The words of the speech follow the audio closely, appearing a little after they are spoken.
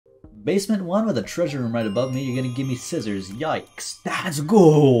Basement 1 with a treasure room right above me. You're gonna give me scissors. Yikes. Let's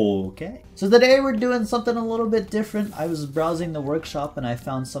go. Okay. So today we're doing something a little bit different. I was browsing the workshop and I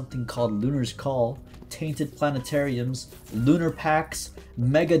found something called Lunar's Call, Tainted Planetariums, Lunar Packs,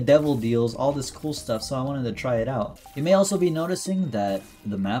 Mega Devil Deals, all this cool stuff, so I wanted to try it out. You may also be noticing that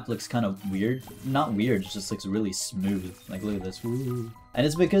the map looks kind of weird. Not weird, it just looks really smooth. Like, look at this. Woo. And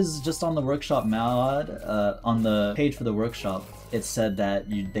it's because just on the workshop mod, on the page for the workshop, it said that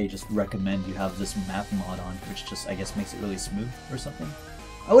they just recommend you have this map mod on, which just, I guess, makes it really smooth or something.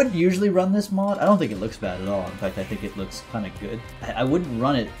 I wouldn't usually run this mod. I don't think it looks bad at all. In fact, I think it looks kind of good. I wouldn't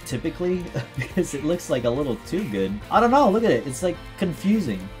run it typically because it looks like a little too good. I don't know, look at it. It's like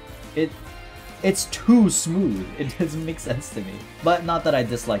confusing. It's too smooth. It doesn't make sense to me. But not that I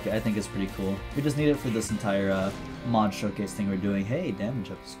dislike it. I think it's pretty cool. We just need it for this entire mod showcase thing we're doing. Hey,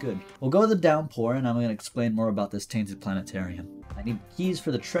 damage up is good. We'll go to the downpour and I'm going to explain more about this Tainted Planetarium. I need keys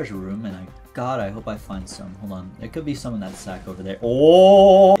for the treasure room and God, I hope I find some. Hold on. There could be some in that sack over there.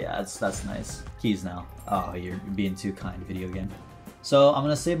 Oh! Yeah, that's nice. Keys now. Oh, you're being too kind, video game. So I'm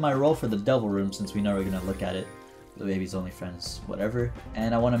going to save my roll for the devil room since we know we're going to look at it. The baby's only friends, whatever.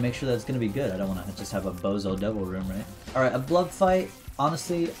 And I want to make sure that it's going to be good. I don't want to just have a bozo devil room, right? Alright, a blood fight.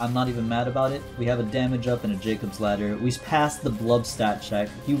 Honestly, I'm not even mad about it. We have a damage up and a Jacob's Ladder. We passed the blub stat check.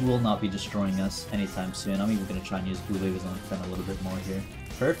 He will not be destroying us anytime soon. I'm even going to try and use Blue Baby's on defend a little bit more here.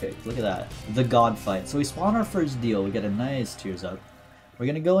 Perfect, look at that. The God fight. So we spawn our first deal. We get a nice tears up. We're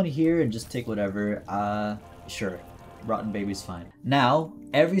going to go in here and just take whatever. Sure. Rotten Baby's fine. Now,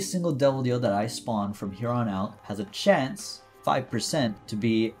 every single devil deal that I spawn from here on out has a chance, 5%, to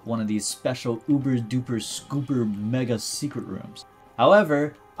be one of these special uber duper scooper mega secret rooms.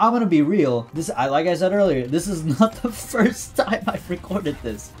 However, I'm gonna be real, like I said earlier, this is not the first time I've recorded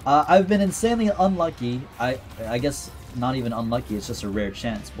this. I've been insanely unlucky. I guess not even unlucky, it's just a rare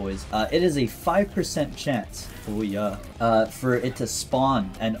chance, boys. It is a 5% chance, oh yeah, for it to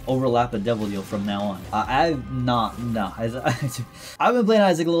spawn and overlap a devil deal from now on. I've been playing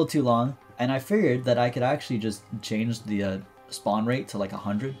Isaac a little too long, and I figured that I could actually just change the spawn rate to like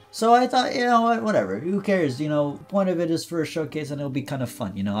 100. So I thought, you know what, whatever, who cares, you know, point of it is for a showcase and it'll be kind of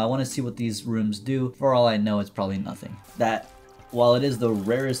fun, you know, I want to see what these rooms do. For all I know, it's probably nothing. That, while it is the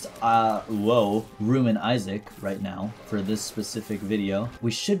rarest, room in Isaac right now for this specific video,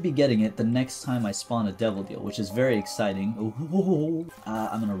 we should be getting it the next time I spawn a devil deal, which is very exciting.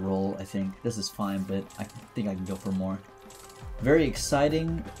 I'm gonna roll, I think. This is fine, but I think I can go for more. Very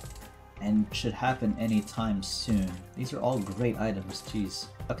exciting, and should happen anytime soon. These are all great items, jeez.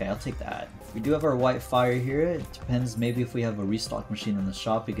 Okay, I'll take that. We do have our white fire here. It depends, maybe if we have a restock machine in the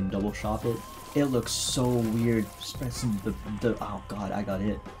shop, we can double shop it. It looks so weird. Just pressing oh god, I got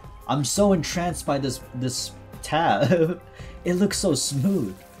hit. I'm so entranced by this tab. It looks so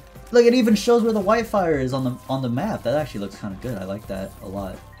smooth. Look, it even shows where the white fire is on the map. That actually looks kind of good. I like that a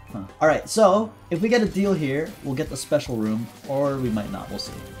lot. Huh. Alright, so if we get a deal here, we'll get the special room, or we might not, we'll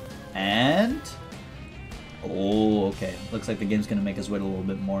see. And oh, okay. Looks like the game's gonna make us wait a little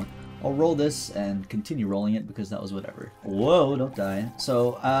bit more. I'll roll this and continue rolling it because that was whatever. Whoa, don't die.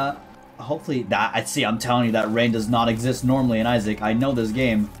 So, hopefully I'm telling you that rain does not exist normally in Isaac. I know this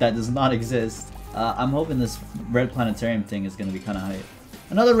game. That does not exist. I'm hoping this red planetarium thing is gonna be kind of hype.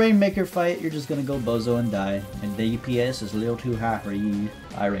 Another Rainmaker fight. You're just gonna go bozo and die. And the EPS is a little too high for you.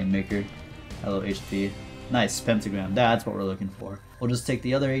 Hi, Rainmaker. Hello, HP. Nice, pentagram. That's what we're looking for. We'll just take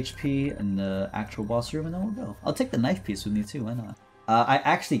the other HP and the actual boss room and then we'll go. I'll take the knife piece with me too, why not? I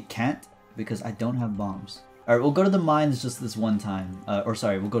actually can't because I don't have bombs. Alright, we'll go to the mines just this one time. Or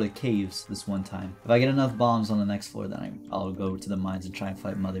sorry, we'll go to caves this one time. If I get enough bombs on the next floor, then I'll go to the mines and try and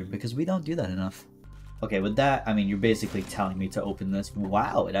fight Mother because we don't do that enough. Okay, with that, I mean, you're basically telling me to open this.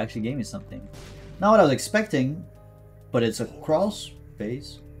 Wow, it actually gave me something. Not what I was expecting, but it's a crawl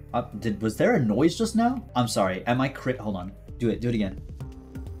space. Was there a noise just now? I'm sorry, am I hold on. Do it again.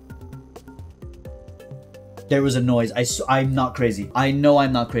 There was a noise. I'm not crazy. I know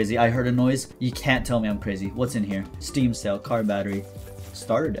I'm not crazy. I heard a noise. You can't tell me I'm crazy. What's in here? Steam cell, car battery,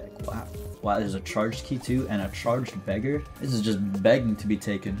 starter deck. Wow. Wow, there's a charged key too and a charged beggar. This is just begging to be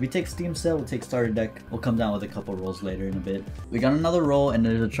taken. We take steam cell, we'll take starter deck. We'll come down with a couple rolls later in a bit. We got another roll and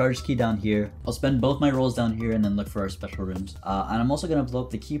there's a charged key down here. I'll spend both my rolls down here and then look for our special rooms. And I'm also gonna blow up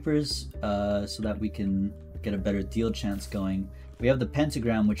the keepers so that we can get a better deal chance going. We have the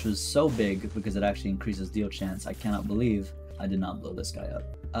pentagram, which was so big because it actually increases deal chance. I cannot believe I did not blow this guy up.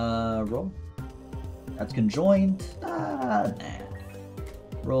 Roll. That's conjoined. Nah.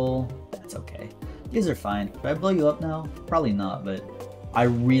 Roll. That's okay. These are fine. Should I blow you up now? Probably not, but I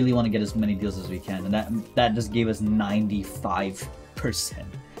really want to get as many deals as we can. And that just gave us 95%.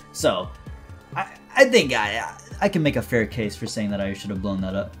 So, I think I can make a fair case for saying that I should have blown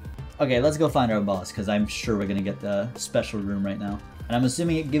that up. Okay, let's go find our boss, because I'm sure we're gonna get the special room right now. And I'm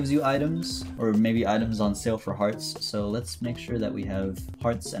assuming it gives you items, or maybe items on sale for hearts. So let's make sure that we have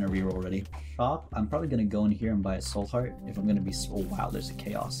hearts and a reroll ready. Shop. I'm probably gonna go in here and buy a soul heart if I'm gonna be. Oh wow, there's a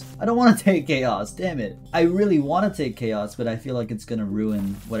chaos. I don't want to take chaos. Damn it. I really want to take chaos, but I feel like it's gonna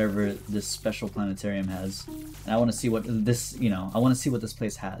ruin whatever this special planetarium has. And I want to see what this, you know, I want to see what this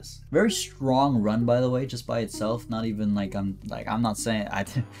place has. Very strong run, by the way, just by itself. Not even like I'm not saying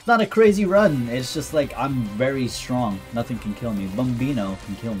it's not a crazy run. It's just like I'm very strong. Nothing can kill me. Bambino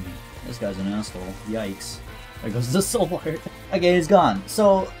can kill me. This guy's an asshole. Yikes. There goes the soul heart. Okay, he's gone.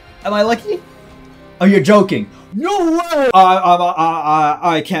 So, am I lucky? Oh, you're joking. No way!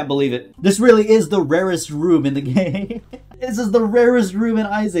 I can't believe it. This really is the rarest room in the game. This is the rarest room in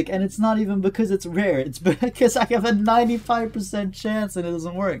Isaac, and it's not even because it's rare. It's because I have a 95% chance and it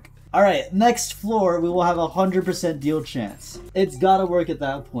doesn't work. Alright, next floor, we will have a 100% deal chance. It's gotta work at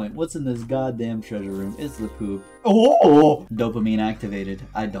that point. What's in this goddamn treasure room? It's the poop. Oh! Dopamine activated.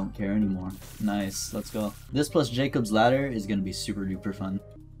 I don't care anymore. Nice, let's go. This plus Jacob's Ladder is gonna be super duper fun.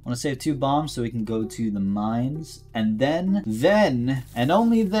 I want to save 2 bombs so we can go to the mines, and then, and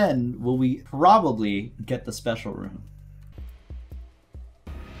only then, will we probably get the special room.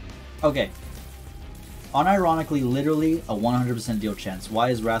 Okay. Unironically, literally a 100% deal chance.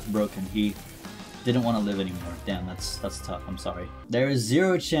 Why is Wrath broken? He didn't want to live anymore. Damn, that's tough. I'm sorry. There is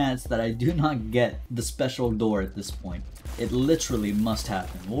 0 chance that I do not get the special door at this point. It literally must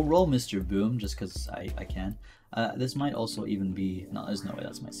happen. We'll roll Mr. Boom just because I can. This might also even be... No, there's no way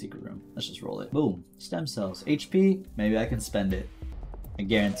that's my secret room. Let's just roll it. Boom. Stem cells. HP? Maybe I can spend it. I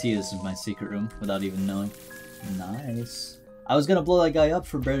guarantee this is my secret room without even knowing. Nice. I was gonna blow that guy up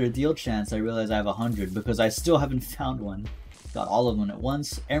for better deal chance. I realized I have 100 because I still haven't found one. Got all of them at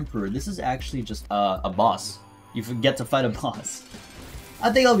once. Emperor. This is actually just a boss. You forget to fight a boss.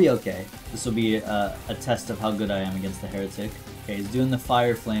 I think I'll be okay. This will be a test of how good I am against the heretic. Okay, he's doing the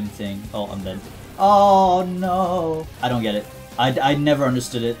fire flame thing. Oh, I'm dead. Oh no! I don't get it. I never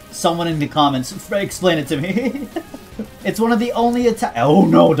understood it. Someone in the comments explain it to me. It's one of the only attacks. Oh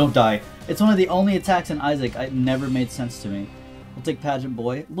no! Don't die. It's one of the only attacks in Isaac. It never made sense to me. We'll take Pageant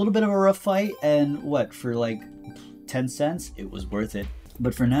Boy. A little bit of a rough fight, and what, for like 10 cents? It was worth it.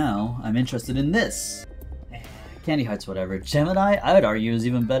 But for now, I'm interested in this. Candy Heart's whatever. Gemini, I would argue, is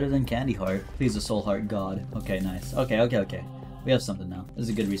even better than Candy Heart. Please, a Soul Heart God. Okay, nice. Okay. We have something now. This is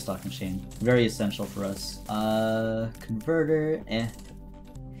a good restock machine. Very essential for us. Converter,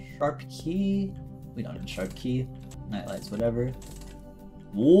 Sharp Key. We don't need Sharp Key. Nightlights, whatever.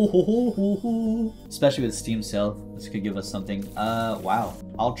 Whoa, especially with Steam sale. This could give us something. Wow.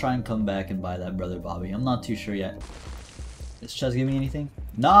 I'll try and come back and buy that Brother Bobby. I'm not too sure yet. Is Chess giving me anything?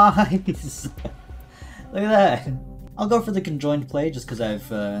 Nice! Look at that. I'll go for the conjoined play just because I've,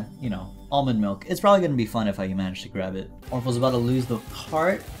 you know, almond milk. It's probably going to be fun if I manage to grab it. Orphal's about to lose the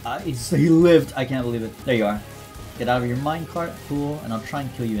heart. He lived. I can't believe it. There you are. Get out of your minecart, fool, and I'll try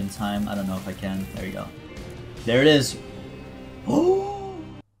and kill you in time. I don't know if I can. There you go. There it is. Oh,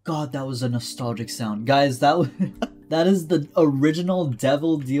 God, that was a nostalgic sound. Guys, that was... that is the original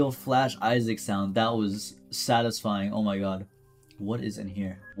Devil Deal Flash Isaac sound. That was satisfying. Oh my God. What is in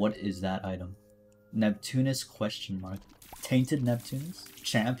here? What is that item? Neptunus question mark. Tainted Neptunus?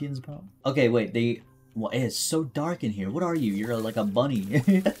 Champions bro? Okay, wait, well, it's so dark in here. What are you? You're like a bunny.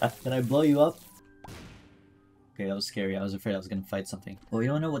 Did I blow you up? Okay, that was scary. I was afraid I was gonna fight something. Well, we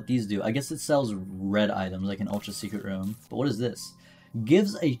don't know what these do. I guess it sells red items, like an ultra secret room. But what is this?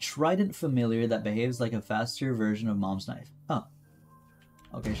 Gives a trident familiar that behaves like a faster version of Mom's Knife. Oh.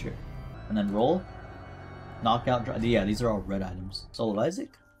 Okay, sure. And then roll. Knockout. Yeah, these are all red items. Soul of Isaac?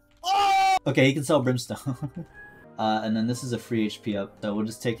 Oh! Okay, he can sell Brimstone. And then this is a free HP up, so we'll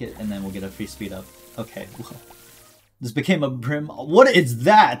just take it and then we'll get a free speed up. Okay, well, this became a Brim. What is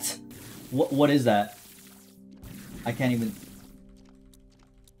that? What is that? I can't even.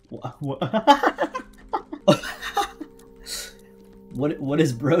 What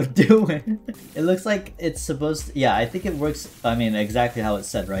is bro doing? It looks like it's supposed to, yeah, I think it works, I mean, exactly how it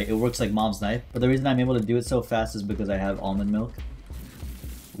said, right? It works like Mom's Knife, but the reason I'm able to do it so fast is because I have almond milk.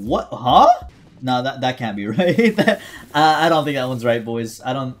 What? Huh? No, that can't be right. I don't think that one's right, boys.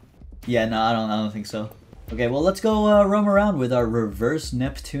 I don't think so. Okay, well, let's go roam around with our reverse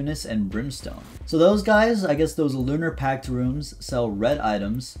Neptunus and Brimstone. So those guys, I guess those lunar pact rooms sell red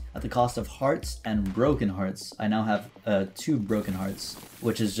items at the cost of hearts and broken hearts. I now have 2 broken hearts,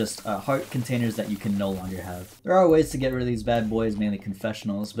 which is just heart containers that you can no longer have. There are ways to get rid of these bad boys, mainly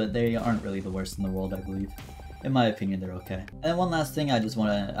confessionals, but they aren't really the worst in the world, I believe. In my opinion, they're okay. And one last thing, I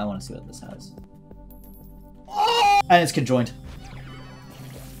wanna see what this has. And it's conjoined.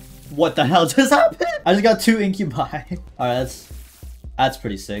 What the hell just happened? I just got 2 incubi. Alright, that's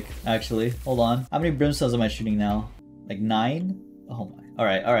pretty sick, actually. Hold on. How many Brimstones am I shooting now? Like 9? Oh my.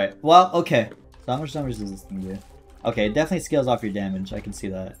 Alright. Well, okay. So how much damage does this thing do? Okay, it definitely scales off your damage. I can see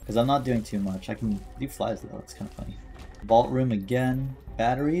that. Because I'm not doing too much. I can do flies though. It's kind of funny. Vault room again.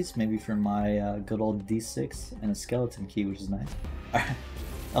 Batteries, maybe for my good old D6. And a skeleton key, which is nice. Alright.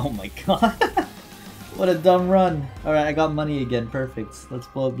 Oh my god. What a dumb run. Alright, I got money again. Perfect. Let's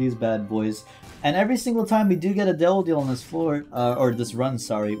blow up these bad boys. And every single time we do get a devil deal on this floor, or this run,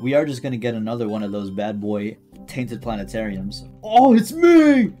 sorry, we are just going to get another one of those bad boy Tainted Planetariums. Oh, it's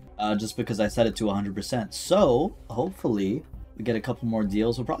me! Just because I set it to 100%. So, hopefully, we get a couple more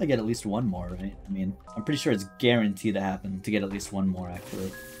deals. We'll probably get at least one more, right? I mean, I'm pretty sure it's guaranteed to happen to get at least one more,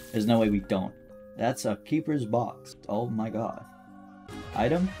 actually. There's no way we don't. That's a keeper's box. Oh my god.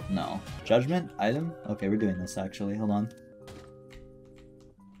 Item? No. Judgment? Item? Okay, we're doing this actually. Hold on.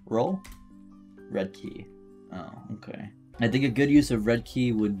 Roll? Red key. Oh, okay. I think a good use of red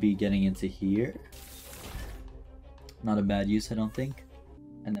key would be getting into here. Not a bad use, I don't think.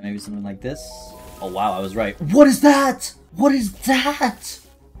 And then maybe something like this. Oh wow, I was right. What is that? What is that?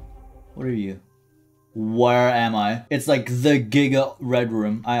 What are you? Where am I? It's like the Giga Red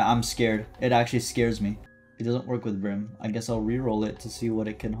Room. I'm scared. It actually scares me. It doesn't work with Brim. I guess I'll re-roll it to see what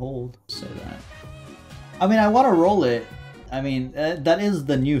it can hold. Say that. I mean, I want to roll it. I mean, that is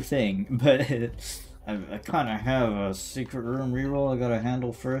the new thing, but I kind of have a secret room re-roll I gotta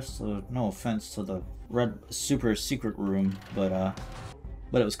handle first. So no offense to the red super secret room, but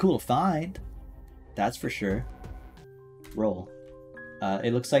it was cool to find. That's for sure. Roll.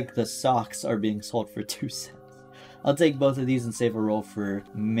 It looks like the socks are being sold for 2 cents. I'll take both of these and save a roll for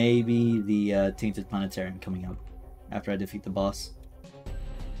maybe the Tainted Planetarium coming up after I defeat the boss.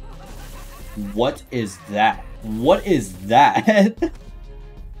 What is that? What is that?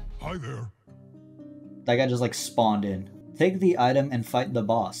 Hi there. That guy just like spawned in. Take the item and fight the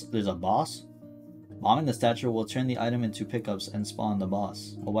boss. There's a boss? Bombing the statue will turn the item into pickups and spawn the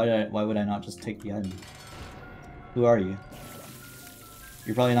boss. Well, why would I not just take the item? Who are you?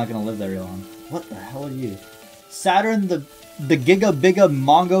 You're probably not gonna live there real long. What the hell are you? Saturn the Giga Biga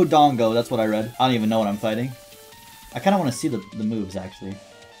Mongo Dongo. That's what I read. I don't even know what I'm fighting. I kind of want to see the moves actually.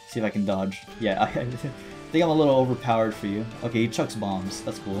 See if I can dodge. Yeah, I think I'm a little overpowered for you. Okay, he chucks bombs.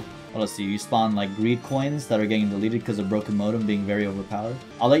 That's cool. What else do you spawn like greed coins that are getting deleted because of broken modem being very overpowered?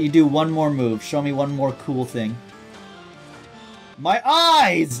 I'll let you do one more move. Show me one more cool thing. My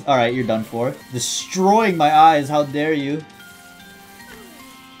eyes! Alright, you're done for. Destroying my eyes. How dare you?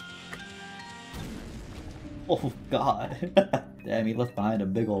 Oh god. Damn, he left behind a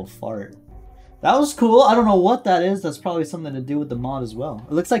big old fart. That was cool. I don't know what that is. That's probably something to do with the mod as well.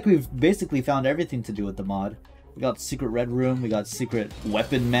 It looks like we've basically found everything to do with the mod. We got secret red room, we got secret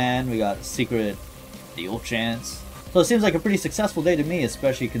weapon man, we got secret deal chance. So it seems like a pretty successful day to me,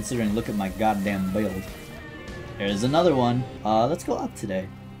 especially considering look at my goddamn build. There's another one. Let's go up today.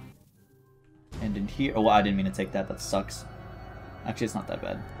 And in here, oh, I didn't mean to take that. That sucks. Actually, it's not that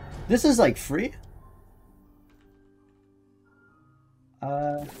bad. This is like free?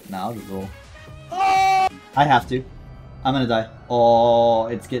 Nah, I'll just roll. Oh! I have to. I'm gonna die. Oh,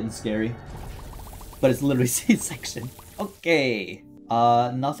 it's getting scary. But it's literally C-section. Okay.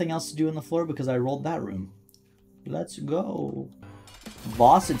 Nothing else to do on the floor because I rolled that room. Let's go.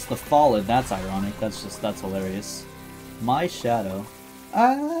 Boss, it's the Fallen. That's ironic. That's hilarious. My shadow.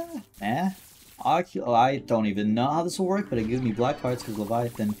 I don't even know how this will work, but it gives me black hearts because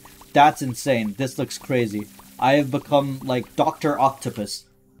Leviathan. That's insane. This looks crazy. I have become like Dr. Octopus.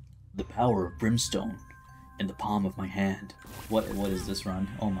 The power of Brimstone in the palm of my hand. What is this run?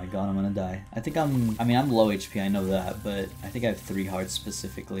 Oh my god, I'm gonna die. I mean, I'm low HP, I know that, but I think I have 3 hearts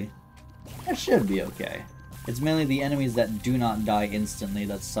specifically. That should be okay. It's mainly the enemies that do not die instantly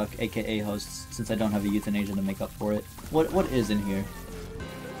that suck, aka hosts, since I don't have a euthanasia to make up for it. What is in here?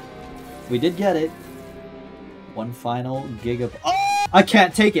 We did get it. One final gig of— oh! I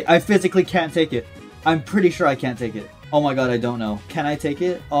can't take it! I physically can't take it. I'm pretty sure I can't take it. Oh my god, I don't know. Can I take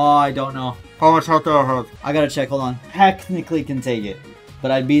it? Oh, I don't know. How much health do I have? I gotta check, hold on. Technically can take it. But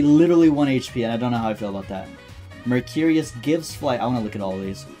I'd be literally 1 HP and I don't know how I feel about that. Mercurius gives flight. I wanna look at all of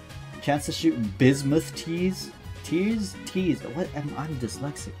these. Chance to shoot bismuth teas. Tears? Teas. What? I'm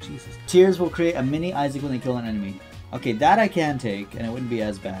dyslexic, Jesus. Tears will create a mini Isaac when they kill an enemy. Okay, that I can take, and it wouldn't be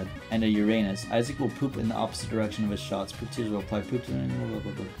as bad. And a Uranus. Isaac will poop in the opposite direction of his shots. Poop tears will apply poop to blah,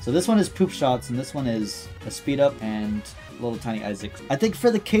 blah, blah. So this one is poop shots, and this one is a speed up and little tiny Isaac. I think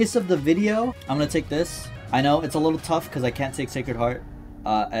for the case of the video, I'm gonna take this. I know it's a little tough because I can't take Sacred Heart.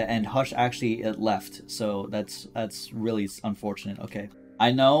 And Hush actually it left, so that's really unfortunate. Okay.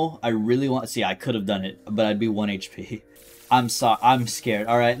 I know I really want... See, I could have done it, but I'd be 1 HP. I'm scared.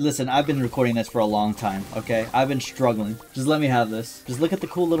 Alright, listen, I've been recording this for a long time, okay? I've been struggling. Just let me have this. Just look at the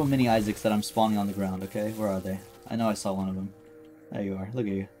cool little mini Isaacs that I'm spawning on the ground, okay? Where are they? I know I saw one of them. There you are. Look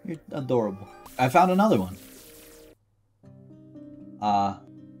at you. You're adorable. I found another one.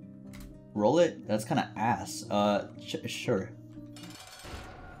 Roll it? That's kind of ass. Sure.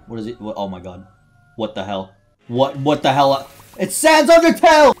 What is it? Oh my god. What the hell? What the hell? It's Sans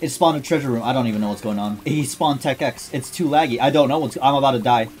Undertale! It spawned a treasure room. I don't even know what's going on. He spawned Tech X. It's too laggy. I don't know what's... I'm about to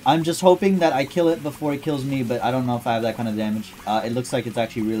die. I'm just hoping that I kill it before it kills me, but I don't know if I have that kind of damage. It looks like it's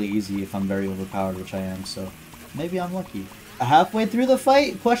actually really easy if I'm very overpowered, which I am, so... Maybe I'm lucky. Halfway through the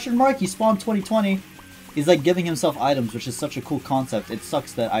fight? Question mark? He spawned 2020. He's like giving himself items, which is such a cool concept. It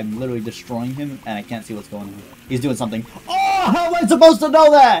sucks that I'm literally destroying him and I can't see what's going on. He's doing something. Oh, how am I supposed to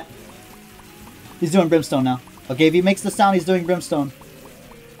know that? He's doing Brimstone now. Okay, if he makes the sound, he's doing Brimstone.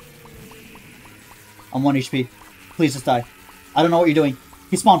 I'm 1 HP. Please just die. I don't know what you're doing.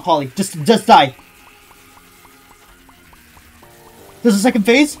 He spawned Poly. Just die. There's a second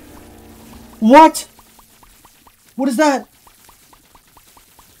phase? What? What is that?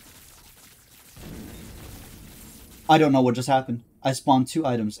 I don't know what just happened. I spawned 2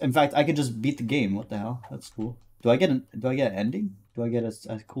 items. In fact, I could just beat the game. What the hell? That's cool. Do I get an ending? Do I get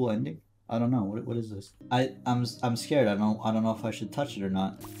a cool ending? I don't know. What is this? I'm scared. I don't know if I should touch it or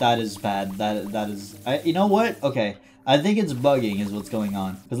not. That is bad. That is. You know what? Okay. I think it's bugging is what's going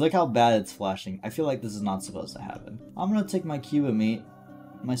on. Because look how bad it's flashing. I feel like this is not supposed to happen. I'm gonna take my Cuba meat,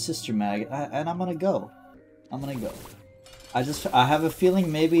 my sister mag, and I'm gonna go. I have a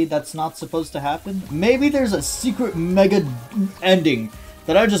feeling maybe that's not supposed to happen. Maybe there's a secret mega ending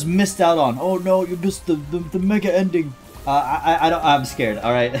that I just missed out on. Oh no, you missed the mega ending. I'm scared.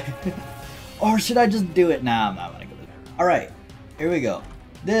 All right. Or should I just do it? Nah, I'm not gonna go there. All right, here we go.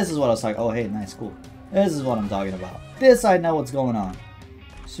 This is what I was talking. Oh hey, nice, cool. This is what I'm talking about. This I know what's going on.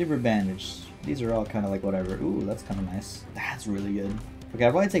 Super bandage. These are all kind of like whatever. Ooh, that's kind of nice. That's really good. Okay,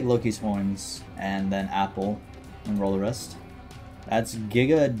 I'll probably take Loki's horns and then apple and roll the rest. That's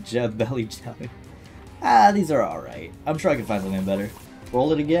Giga Belly Jelly. These are alright. I'm sure I can find something better.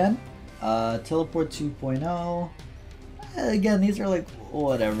 Roll it again. Teleport 2.0. Again, these are like,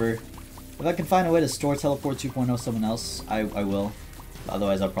 whatever. If I can find a way to store Teleport 2.0 someone else, I will.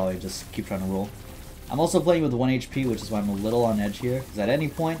 Otherwise, I'll probably just keep trying to roll. I'm also playing with 1 HP, which is why I'm a little on edge here. Because at any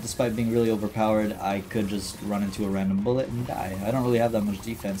point, despite being really overpowered, I could just run into a random bullet and die. I don't really have that much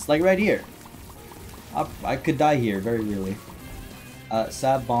defense. Like right here. I could die here, very really.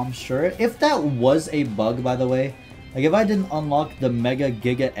 Sab Bomb, sure. If that was a bug, by the way, like if I didn't unlock the Mega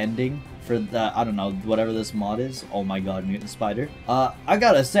Giga ending for the, I don't know, whatever this mod is. Oh my god, Mutant Spider. I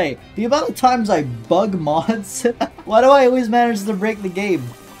gotta say, the amount of times I bug mods, why do I always manage to break the game?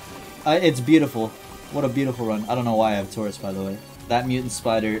 It's beautiful. What a beautiful run. I don't know why I have Taurus, by the way. That Mutant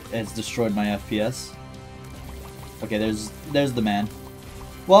Spider has destroyed my FPS. Okay, there's the man.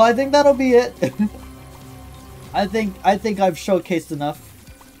 Well, I think that'll be it. I think I've showcased enough,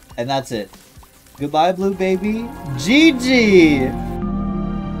 and that's it. Goodbye, Blue Baby. GG!